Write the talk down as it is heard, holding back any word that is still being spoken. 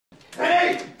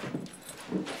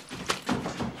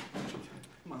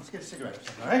get a cigarette or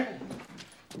something, all right?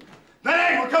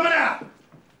 Benny, we're coming out!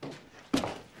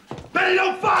 Benny,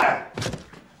 don't fire!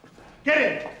 Get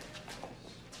in!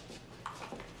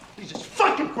 Jesus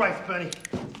fucking Christ, Benny!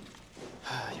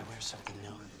 You wear something new.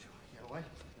 Yeah, what?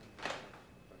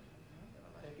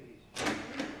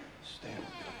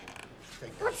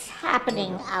 What's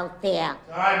happening out there?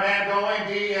 All right, man, go away,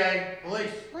 DEA,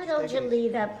 police. Why don't you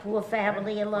leave that poor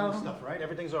family alone? Stuff, right?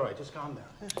 Everything's all right. Just calm down.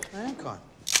 I ain't calm.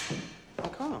 I'm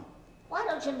calm. Why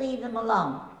don't you leave them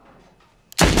alone?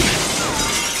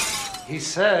 He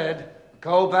said,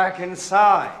 go back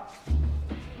inside.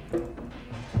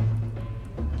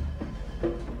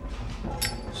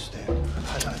 Stan,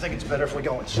 I think it's better if we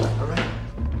go inside, all right?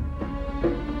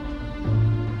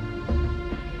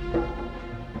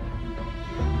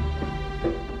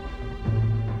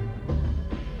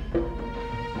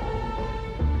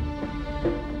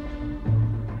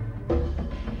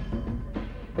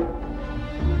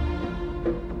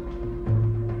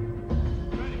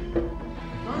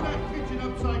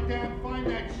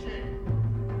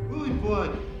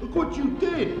 Look what you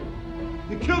did.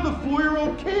 You killed a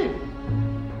 4-year-old kid.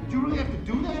 Did you really have to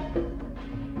do that?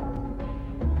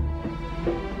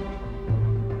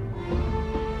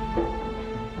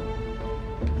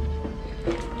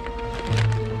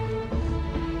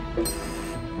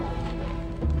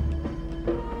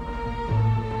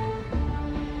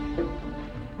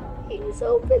 He's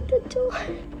opened the door.